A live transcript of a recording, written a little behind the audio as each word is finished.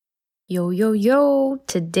Yo, yo, yo.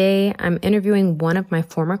 Today, I'm interviewing one of my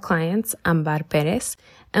former clients, Ambar Perez,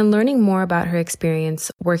 and learning more about her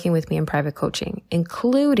experience working with me in private coaching,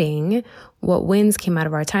 including what wins came out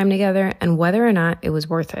of our time together and whether or not it was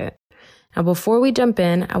worth it. Now, before we jump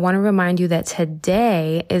in, I want to remind you that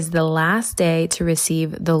today is the last day to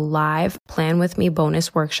receive the live Plan With Me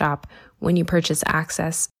bonus workshop when you purchase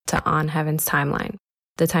access to On Heaven's Timeline,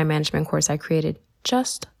 the time management course I created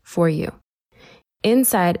just for you.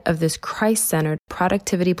 Inside of this Christ-centered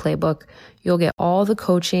productivity playbook, you'll get all the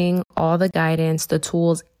coaching, all the guidance, the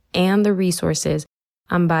tools, and the resources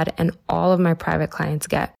Ambar and all of my private clients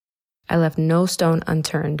get. I left no stone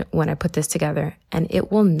unturned when I put this together, and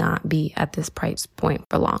it will not be at this price point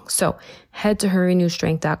for long. So head to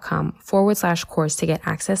hurrynewstrength.com/course to get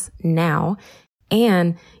access now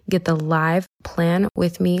and get the live Plan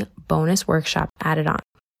With Me bonus workshop added on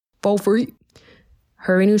for free.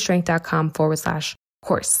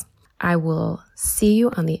 hurrynewstrength.com/course. I will see you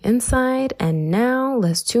on the inside. And now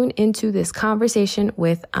let's tune into this conversation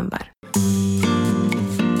with Ambar.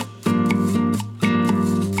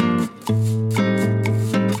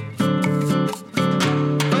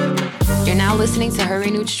 You're now listening to Her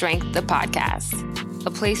Renewed Strength, the podcast, a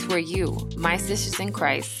place where you, my sisters in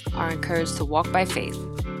Christ, are encouraged to walk by faith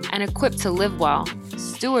and equipped to live well,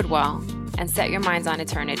 steward well, and set your minds on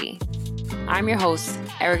eternity. I'm your host,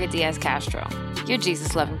 Erica Diaz-Castro, your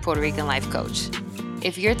Jesus-loving Puerto Rican life coach.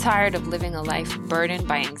 If you're tired of living a life burdened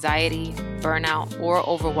by anxiety, burnout, or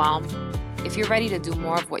overwhelm, if you're ready to do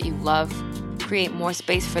more of what you love, create more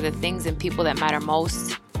space for the things and people that matter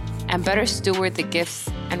most, and better steward the gifts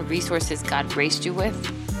and resources God graced you with,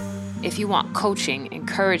 if you want coaching,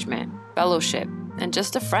 encouragement, fellowship, and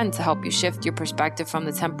just a friend to help you shift your perspective from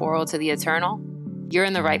the temporal to the eternal, you're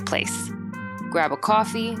in the right place. Grab a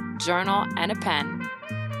coffee, journal, and a pen.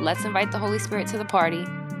 Let's invite the Holy Spirit to the party,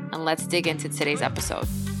 and let's dig into today's episode.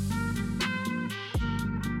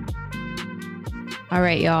 All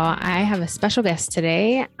right, y'all. I have a special guest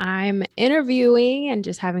today. I'm interviewing and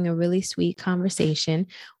just having a really sweet conversation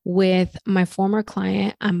with my former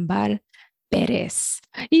client, Ambar Perez.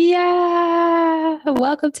 Yeah!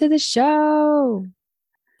 Welcome to the show.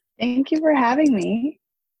 Thank you for having me.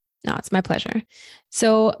 No, it's my pleasure.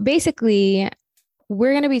 So basically,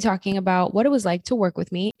 we're going to be talking about what it was like to work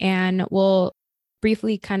with me, and we'll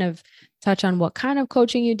briefly kind of touch on what kind of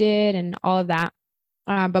coaching you did and all of that.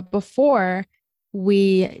 But before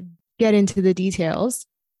we get into the details,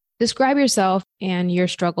 describe yourself and your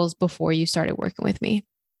struggles before you started working with me.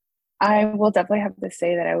 I will definitely have to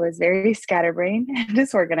say that I was very scatterbrained and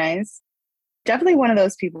disorganized. Definitely one of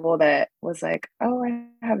those people that was like, oh, I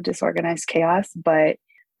have disorganized chaos, but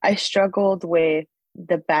I struggled with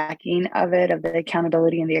the backing of it, of the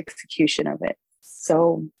accountability and the execution of it.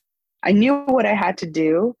 So I knew what I had to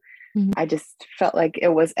do. Mm-hmm. I just felt like it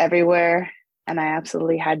was everywhere, and I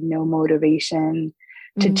absolutely had no motivation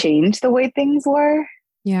to change the way things were.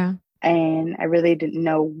 Yeah. And I really didn't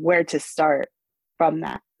know where to start from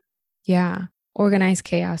that. Yeah. Organized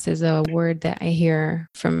chaos is a word that I hear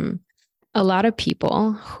from a lot of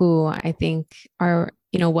people who I think are,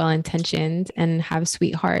 well-intentioned and have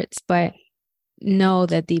sweet hearts, but know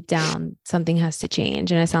that deep down something has to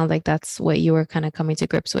change. And it sounds like that's what you were kind of coming to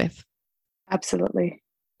grips with. Absolutely.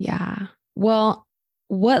 Yeah. Well,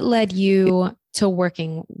 what led you to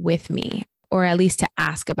working with me, or at least to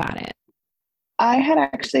ask about it? I had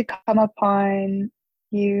actually come upon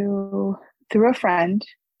you through a friend,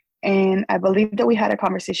 and I believe that we had a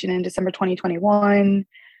conversation in December 2021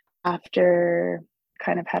 after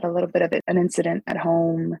kind of had a little bit of an incident at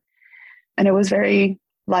home. And it was very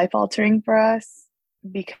life-altering for us,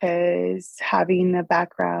 because having a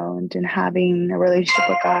background and having a relationship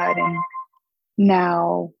with God, and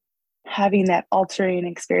now having that altering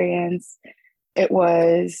experience, it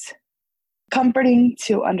was comforting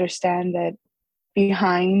to understand that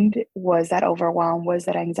behind was that overwhelm, was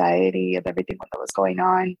that anxiety of everything that was going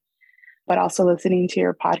on. But also listening to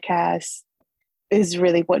your podcast is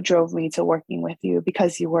really what drove me to working with you,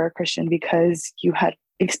 because you were a Christian, because you had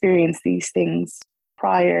experienced these things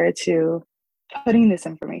prior to putting this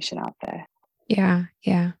information out there. Yeah.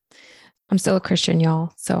 Yeah. I'm still a Christian,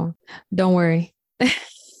 y'all. So don't worry.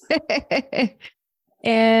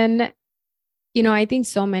 And, I think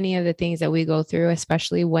so many of the things that we go through,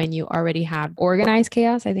 especially when you already have organized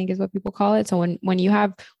chaos, I think is what people call it. So when you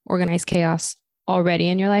have organized chaos already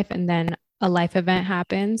in your life, and then a life event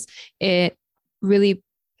happens, it really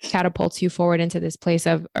catapults you forward into this place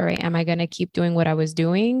of, all right, am I going to keep doing what I was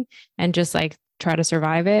doing and just like try to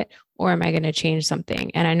survive it? Or am I going to change something?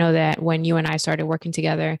 And I know that when you and I started working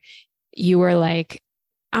together, you were like,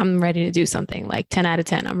 I'm ready to do something, like 10 out of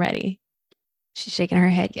 10, I'm ready. She's shaking her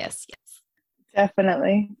head. Yes, yes.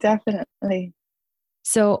 Definitely. Definitely.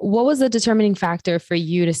 So what was the determining factor for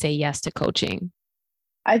you to say yes to coaching?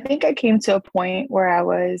 I think I came to a point where I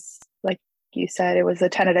was, like you said, it was a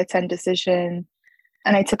 10 out of 10 decision.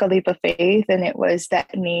 And I took a leap of faith, and it was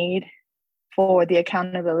that need for the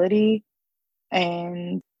accountability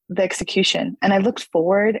and the execution. And I looked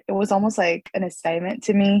forward. It was almost like an assignment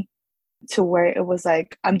to me, to where it was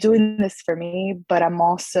like, I'm doing this for me, but I'm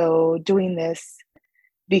also doing this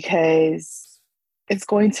because it's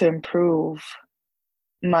going to improve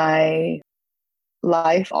my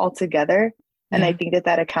life altogether. And I Yeah, think that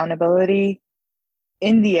that accountability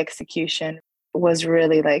in the execution was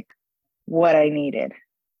really like what I needed.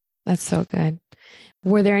 that's so good.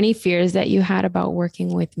 Were there any fears that you had about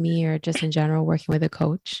working with me or just in general working with a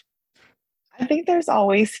coach? I think there's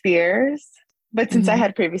always fears, but since I Mm-hmm.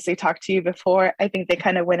 had previously talked to you before, I think they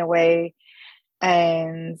kind of went away.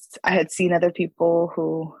 And I had seen other people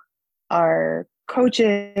who are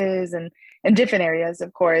coaches and in different areas,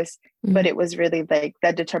 of course, but Mm-hmm. it was really like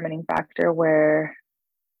that determining factor where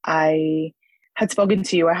I had spoken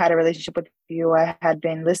to you, I had a relationship with you, I had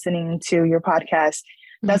been listening to your podcast.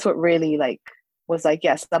 Mm-hmm. That's what really like was like,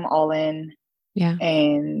 yes, I'm all in, Yeah.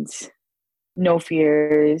 and no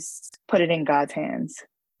fears, put it in God's hands.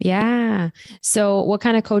 Yeah. So what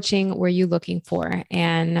kind of coaching were you looking for?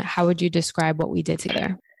 And how would you describe what we did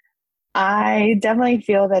together? I definitely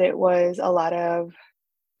feel that it was a lot of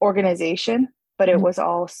organization, but it Mm-hmm. was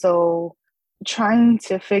also trying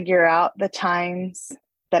to figure out the times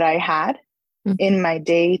that I had in my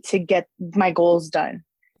day to get my goals done.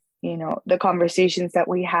 You know, the conversations that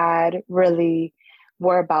we had really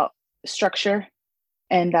were about structure.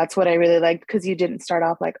 And that's what I really liked, because you didn't start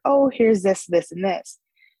off like, oh, here's this, this, and this.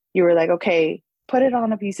 You were like, okay, put it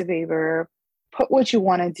on a piece of paper, put what you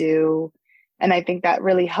want to do. And I think that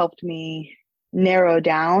really helped me narrow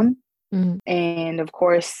down. Mm-hmm. And of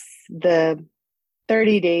course, the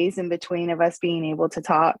 30 days in between of us being able to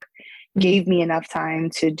talk Mm-hmm. gave me enough time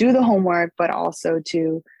to do the homework, but also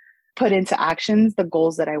to put into actions the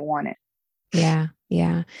goals that I wanted. Yeah.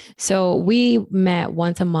 Yeah. So we met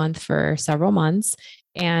once a month for several months.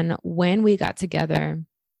 And when we got together,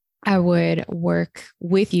 I would work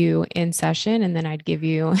with you in session and then I'd give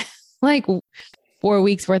you like 4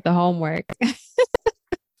 weeks worth of homework.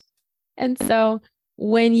 And so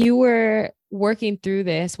when you were working through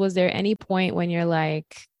this, was there any point when you're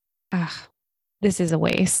like, ah, this is a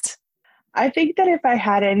waste? I think that if I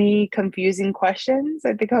had any confusing questions,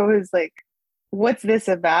 I think I was like, what's this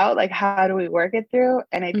about? Like, how do we work it through?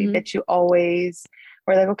 And I think Mm-hmm. that you always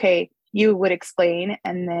were like, okay, you would explain,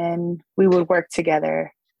 and then we would work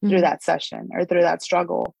together through Mm-hmm. that session or through that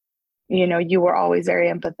struggle. You know, you were always very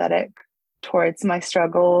empathetic towards my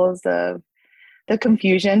struggles, the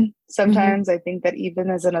confusion. Mm-hmm. Sometimes I think that even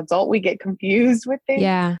as an adult, we get confused with things.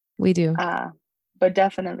 Yeah, we do. Uh, but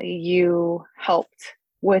definitely you helped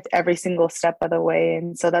with every single step of the way.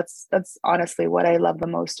 And so that's honestly what I love the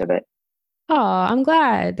most of it. Oh, I'm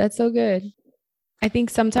glad. That's so good. I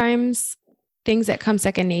think sometimes things that come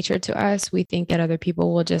second nature to us, we think that other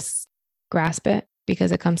people will just grasp it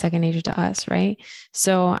because it comes second nature to us, right?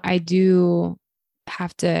 So I do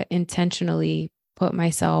have to intentionally put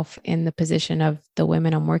myself in the position of the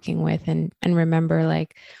women I'm working with and remember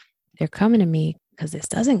like they're coming to me because this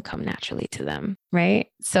doesn't come naturally to them, right?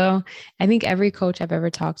 So I think every coach I've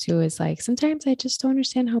ever talked to is like, sometimes I just don't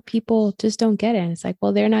understand how people just don't get it. And it's like,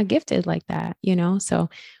 well, they're not gifted like that, you know? So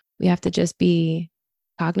we have to just be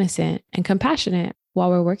cognizant and compassionate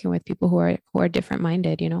while we're working with people who are different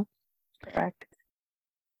minded, you know? Correct.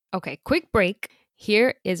 Okay, quick break.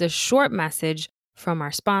 Here is a short message from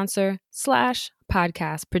our sponsor slash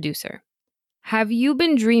podcast producer. Have you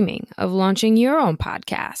been dreaming of launching your own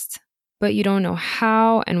podcast, but you don't know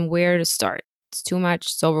how and where to start? It's too much,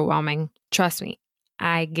 it's overwhelming. Trust me,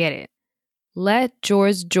 I get it. Let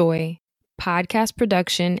Jora's Joy podcast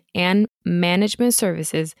production and management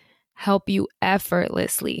services help you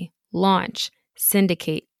effortlessly launch,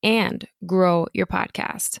 syndicate, and grow your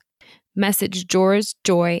podcast. Message Jora's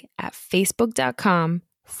Joy at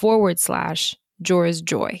facebook.com/Jora's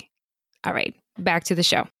Joy. All right, back to the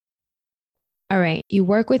show. All right, you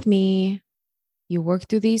work with me, you work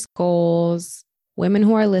through these goals. Women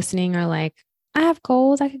who are listening are like, I have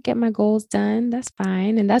goals. I could get my goals done. That's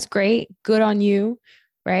fine. And that's great. Good on you.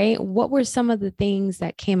 Right. What were some of the things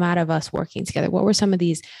that came out of us working together? What were some of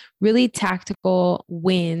these really tactical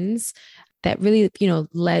wins that really,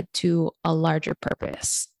 led to a larger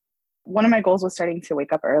purpose? One of my goals was starting to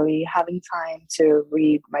wake up early, having time to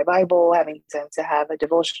read my Bible, having time to have a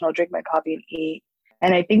devotional, drink my coffee, and eat.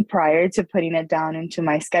 And I think prior to putting it down into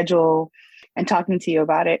my schedule, and talking to you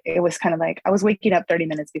about it, it was kind of like I was waking up 30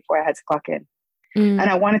 minutes before I had to clock in. Mm. And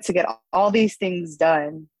I wanted to get all these things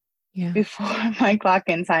done Yeah. before my clock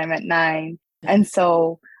in time at 9. And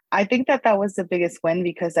so I think that that was the biggest win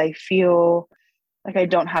because I feel like I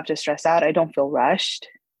don't have to stress out. I don't feel rushed.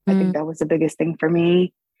 I think that was the biggest thing for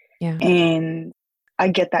me. Yeah. And I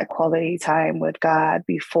get that quality time with God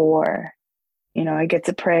before, I get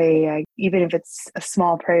to pray. Even if it's a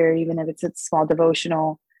small prayer, even if it's a small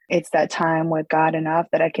devotional, it's that time with God enough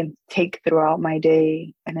that I can take throughout my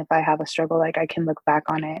day. And if I have a struggle, like I can look back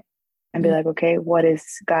on it and be like, okay, what is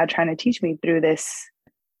God trying to teach me through this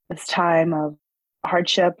time of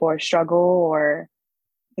hardship or struggle or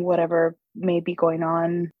whatever may be going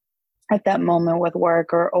on at that moment with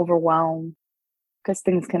work or overwhelm, because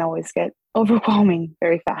things can always get overwhelming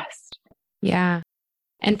very fast. Yeah.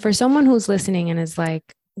 And for someone who's listening and is like,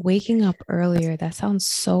 waking up earlier, that sounds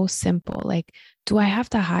so simple. Like, do I have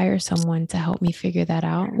to hire someone to help me figure that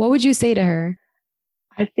out? What would you say to her?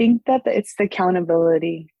 I think that it's the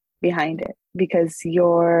accountability behind it, because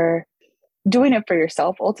you're doing it for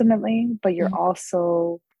yourself ultimately, but you're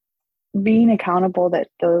also being accountable that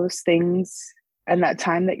those things and that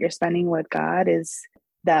time that you're spending with God is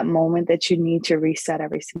that moment that you need to reset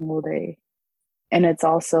every single day. And it's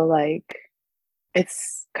also like,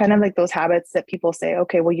 it's kind of like those habits that people say,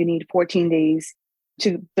 okay, well, you need 14 days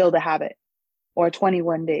to build a habit or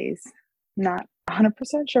 21 days. Not 100%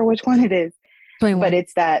 sure which one it is, 21. But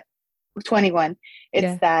it's that 21.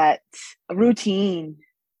 It's that routine.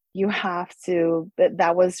 You have to,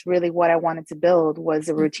 that was really what I wanted to build, was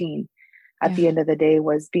a routine at the end of the day,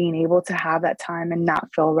 was being able to have that time and not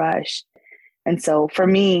feel rushed. And so for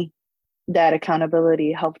me, that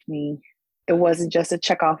accountability helped me. It wasn't just a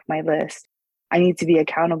check off my list. I need to be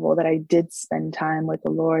accountable that I did spend time with the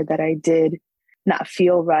Lord, that I did not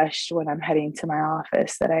feel rushed when I'm heading to my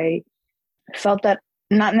office, that I felt that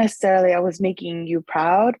not necessarily I was making you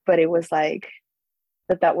proud, but it was like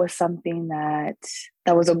that was something that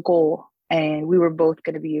was a goal, and we were both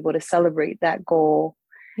going to be able to celebrate that goal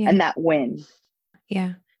and that win.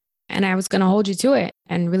 Yeah. And I was going to hold you to it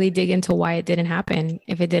and really dig into why it didn't happen,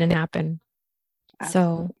 if it didn't happen.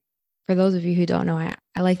 Absolutely. So for those of you who don't know,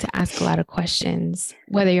 I like to ask a lot of questions,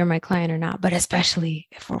 whether you're my client or not, but especially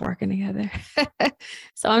if we're working together.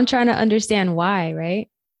 So I'm trying to understand why, right?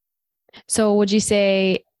 So would you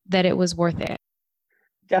say that it was worth it?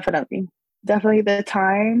 Definitely. Definitely the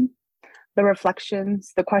time, the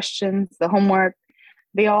reflections, the questions, the homework,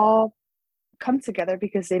 they all come together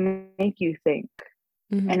because they make you think.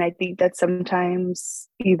 And I think that sometimes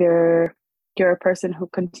either you're a person who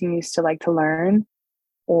continues to like to learn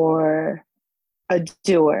or a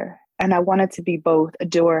doer. And I wanted to be both a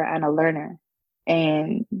doer and a learner.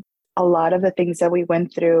 And a lot of the things that we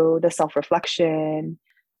went through, the self-reflection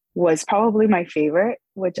was probably my favorite,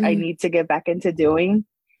 which I need to get back into doing.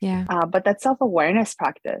 Yeah. But that self-awareness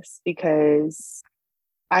practice, because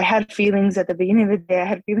I had feelings at the beginning of the day, I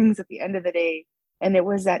had feelings at the end of the day, and it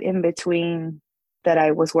was that in between that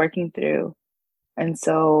I was working through. And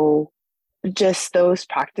so just those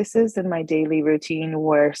practices in my daily routine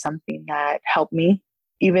were something that helped me.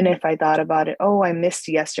 Even if I thought about it, oh, I missed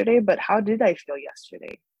yesterday, but how did I feel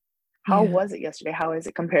yesterday? How was it yesterday? How is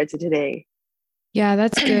it compared to today? Yeah,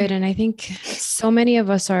 that's good. And I think so many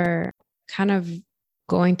of us are kind of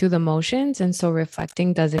going through the motions. And so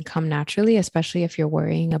reflecting doesn't come naturally, especially if you're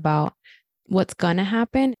worrying about what's going to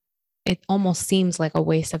happen. It almost seems like a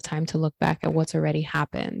waste of time to look back at what's already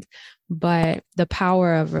happened. But the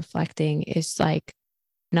power of reflecting is like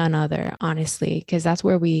none other, honestly, because that's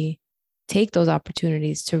where we take those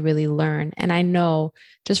opportunities to really learn. And I know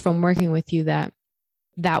just from working with you that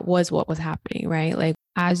was what was happening, right? Like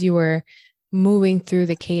as you were moving through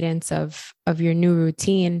the cadence of your new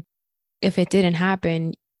routine, if it didn't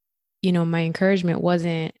happen, my encouragement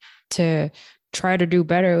wasn't to try to do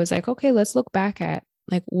better. It was like, okay, let's look back at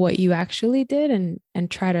like what you actually did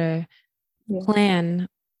and try to plan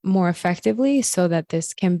more effectively so that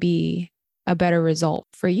this can be a better result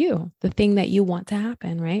for you, the thing that you want to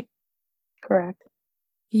happen, right? Correct.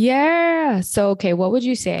 Yeah. So, okay, what would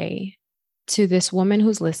you say to this woman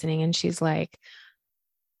who's listening and she's like,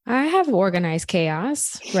 I have organized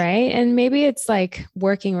chaos, right? And maybe it's like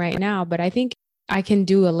working right now, but I think I can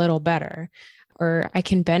do a little better, or I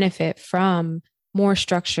can benefit from more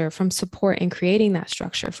structure, from support in creating that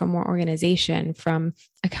structure, from more organization, from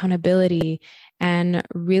accountability, and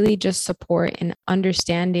really just support in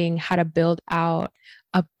understanding how to build out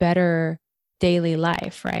a better daily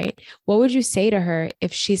life, right? What would you say to her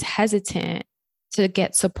if she's hesitant to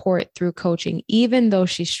get support through coaching, even though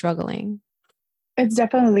she's struggling? It's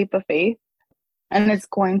definitely a leap of faith. And it's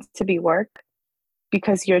going to be work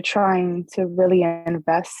because you're trying to really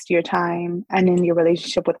invest your time and in your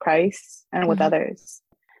relationship with Christ and with others.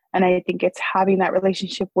 And I think it's having that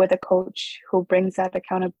relationship with a coach who brings that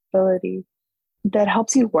accountability that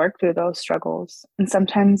helps you work through those struggles. And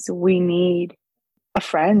sometimes we need a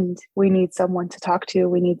friend. We need someone to talk to.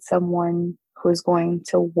 We need someone who's going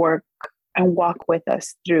to work and walk with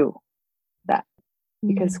us through that.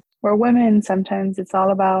 Because we're women, sometimes it's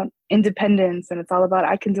all about independence and it's all about,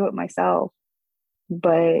 I can do it myself.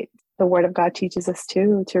 But the Word of God teaches us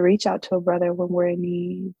too, to reach out to a brother when we're in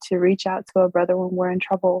need, to reach out to a brother when we're in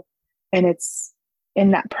trouble. And it's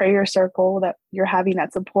in that prayer circle that you're having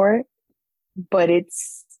that support, but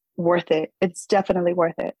it's worth it. It's definitely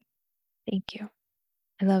worth it. Thank you.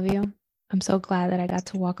 I love you. I'm so glad that I got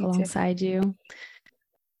to walk alongside you.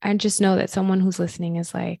 I just know that someone who's listening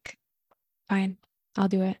is like, fine, I'll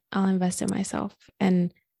do it. I'll invest in myself.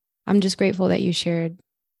 And I'm just grateful that you shared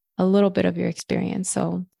a little bit of your experience.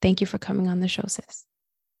 So thank you for coming on the show, sis.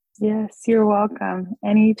 Yes, you're welcome.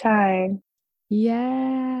 Anytime.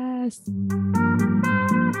 Yes.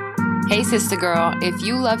 Hey, sister girl, if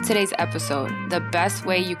you love today's episode, the best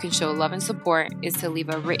way you can show love and support is to leave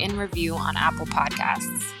a written review on Apple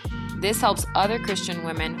Podcasts. This helps other Christian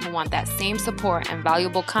women who want that same support and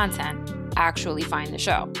valuable content actually find the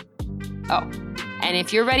show. Oh, and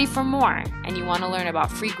if you're ready for more and you want to learn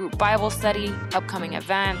about free group Bible study, upcoming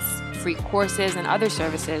events, free courses, and other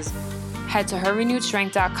services, head to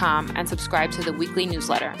herrenewedstrength.com and subscribe to the weekly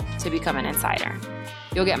newsletter to become an insider.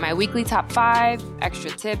 You'll get my weekly top 5,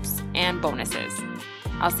 extra tips, and bonuses.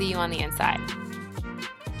 I'll see you on the inside.